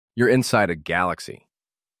You're inside a galaxy.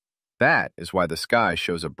 That is why the sky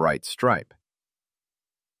shows a bright stripe.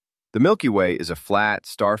 The Milky Way is a flat,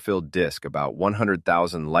 star-filled disk about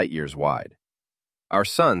 100,000 light-years wide. Our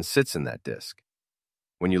sun sits in that disk.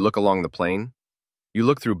 When you look along the plane, you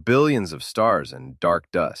look through billions of stars and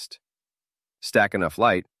dark dust. Stack enough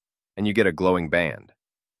light, and you get a glowing band.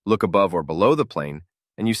 Look above or below the plane,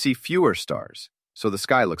 and you see fewer stars, so the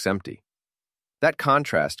sky looks empty. That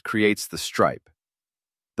contrast creates the stripe.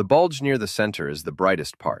 The bulge near the center is the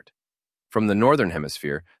brightest part. From the northern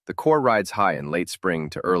hemisphere, the core rides high in late spring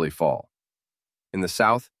to early fall. In the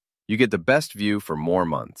south, you get the best view for more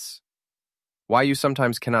months. Why you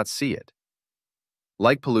sometimes cannot see it.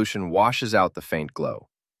 Light pollution washes out the faint glow.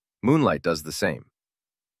 Moonlight does the same.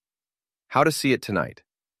 How to see it tonight.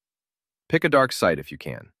 Pick a dark site if you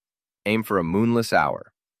can. Aim for a moonless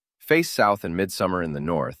hour. Face south in midsummer in the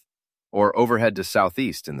north, or overhead to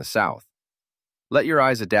southeast in the south. Let your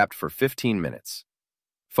eyes adapt for 15 minutes.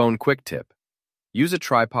 Phone quick tip. Use a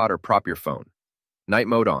tripod or prop your phone. Night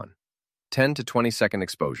mode on. 10 to 20-second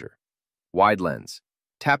exposure. Wide lens.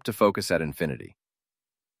 Tap to focus at infinity.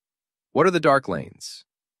 What are the dark lanes?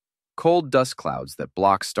 Cold dust clouds that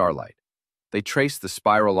block starlight. They trace the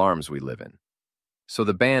spiral arms we live in. So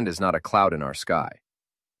the band is not a cloud in our sky.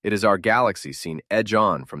 It is our galaxy seen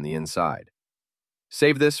edge-on from the inside.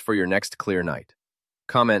 Save this for your next clear night.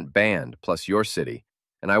 Comment band plus your city,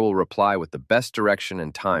 and I will reply with the best direction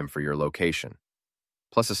and time for your location,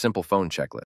 plus a simple phone checklist.